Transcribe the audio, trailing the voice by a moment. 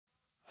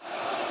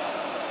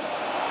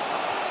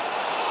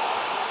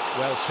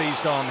Well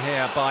seized on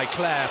here by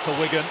Clare for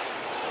Wigan.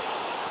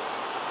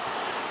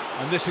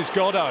 And this is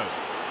Godot.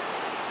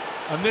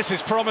 And this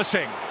is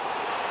promising.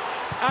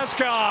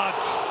 Asgard!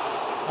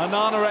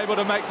 Anana able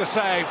to make the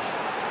save,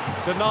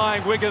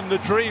 denying Wigan the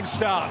dream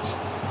start.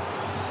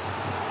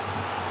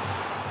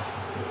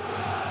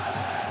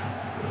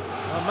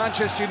 Well,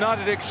 Manchester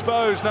United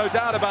exposed, no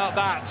doubt about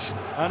that.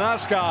 And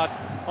Asgard,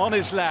 on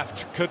his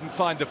left, couldn't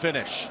find the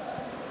finish.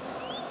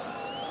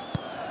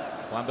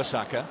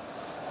 Wan-Bissaka.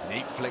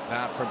 Neat flick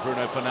that from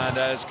Bruno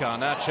Fernandes.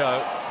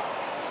 Garnacho.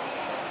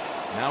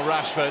 Now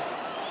Rashford.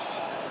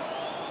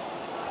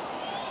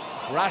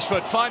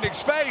 Rashford finding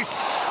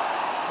space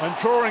and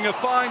drawing a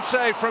fine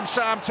save from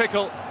Sam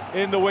Tickle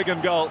in the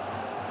Wigan goal.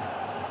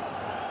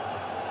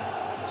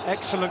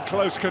 Excellent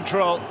close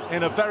control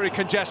in a very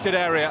congested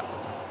area.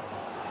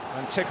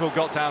 And Tickle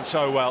got down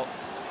so well.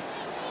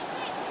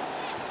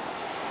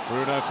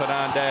 Bruno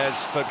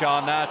Fernandes for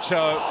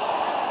Garnacho.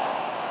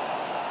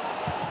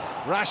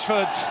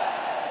 Rashford.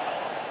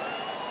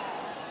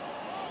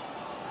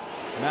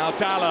 Now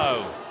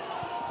Dalot.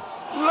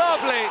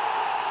 Lovely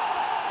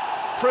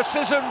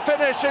precision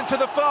finish into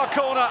the far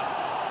corner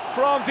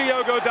from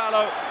Diogo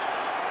Dalot.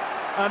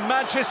 And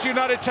Manchester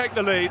United take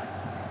the lead.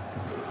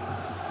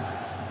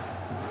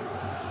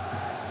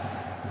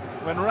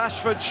 When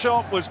Rashford's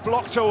shot was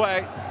blocked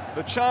away,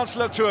 the chance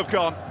looked to have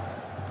gone,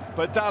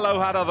 but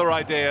Dalot had other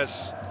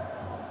ideas.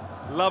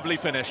 Lovely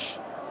finish.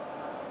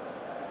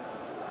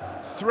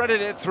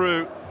 Threaded it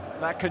through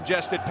that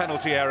congested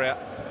penalty area.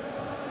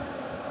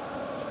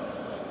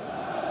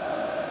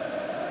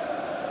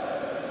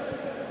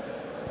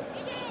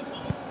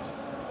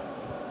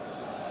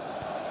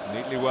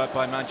 Neatly worked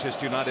by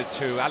Manchester United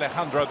to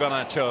Alejandro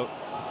Garnacho.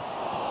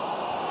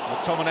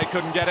 McTominay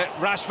couldn't get it,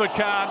 Rashford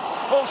can.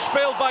 All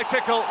spilled by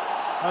Tickle,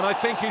 and I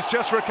think he's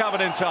just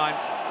recovered in time.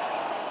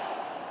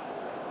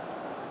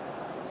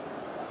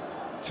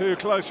 Too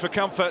close for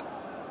comfort,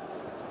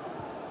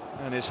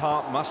 and his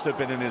heart must have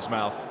been in his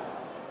mouth.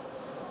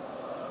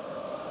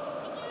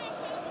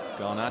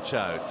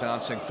 Garnacho,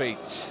 dancing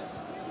feet.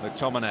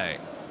 McTominay.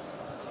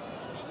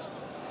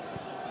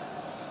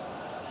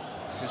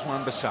 This is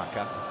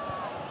Wan-Bissaka.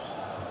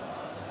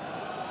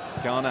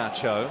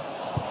 Garnacho.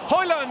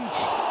 Højlund!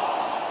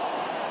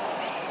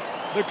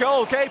 The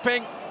goal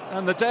gaping,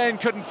 and the Dane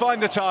couldn't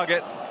find the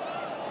target.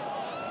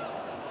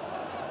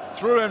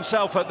 Threw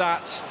himself at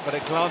that, but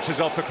it glances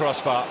off the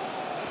crossbar.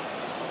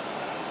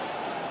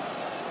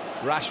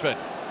 Rashford.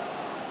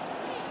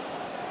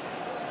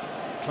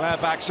 Clare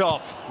backs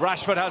off.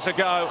 Rashford has a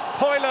go.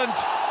 Højlund!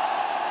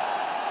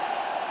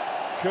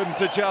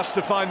 Couldn't adjust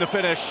to find the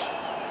finish.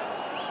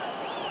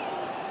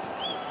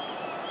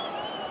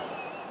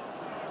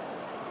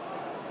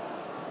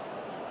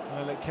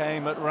 Well, it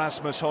came at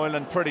Rasmus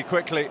Højlund pretty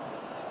quickly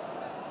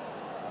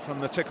from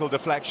the Tickle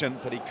deflection,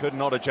 but he could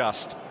not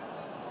adjust.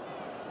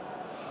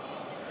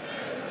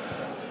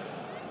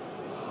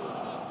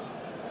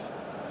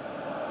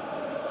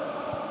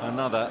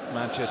 Another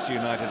Manchester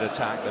United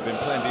attack. There have been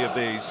plenty of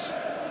these,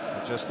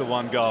 just the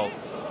one goal.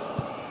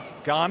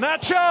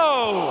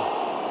 Garnacho!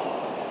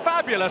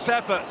 Fabulous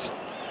effort.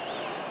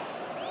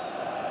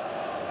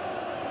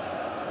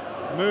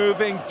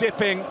 Moving,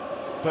 dipping,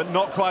 but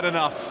not quite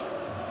enough.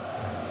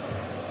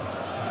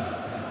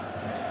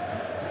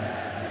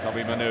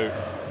 Kobbie Mainoo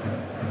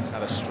has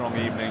had a strong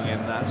evening in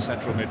that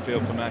central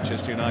midfield for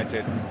Manchester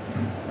United.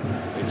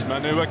 It's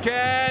Mainoo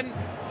again.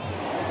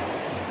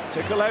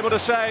 Tickle able to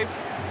save.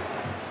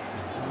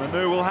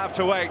 Mainoo will have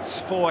to wait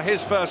for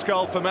his first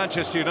goal for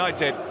Manchester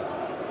United.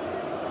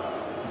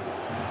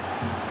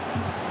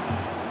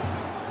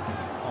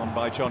 On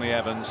by Johnny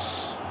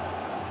Evans.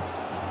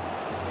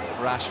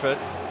 Rashford.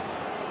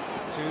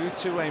 Two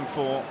to aim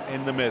for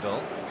in the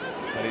middle.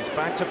 But he's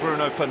back to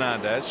Bruno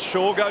Fernandes.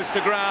 Shaw goes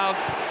to ground.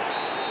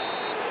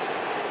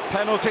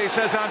 Penalty,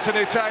 says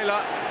Anthony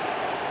Taylor.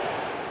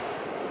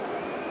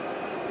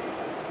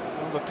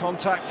 Well, the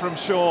contact from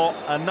Shaw,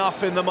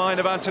 enough in the mind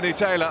of Anthony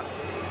Taylor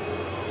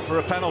for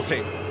a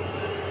penalty.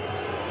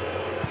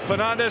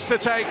 Fernandes to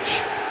take,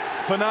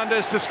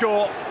 Fernandes to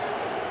score,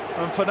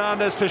 and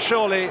Fernandes to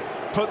surely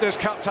put this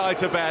cup tie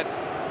to bed.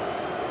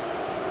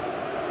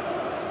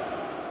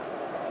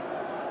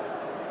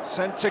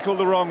 Sent Tickle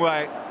the wrong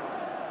way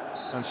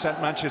and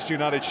sent Manchester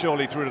United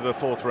surely through to the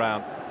fourth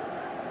round.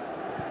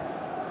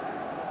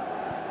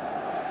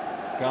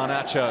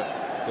 Garnacho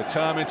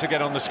determined to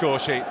get on the score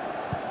sheet.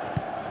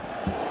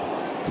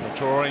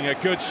 Drawing a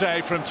good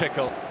save from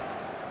Tickle.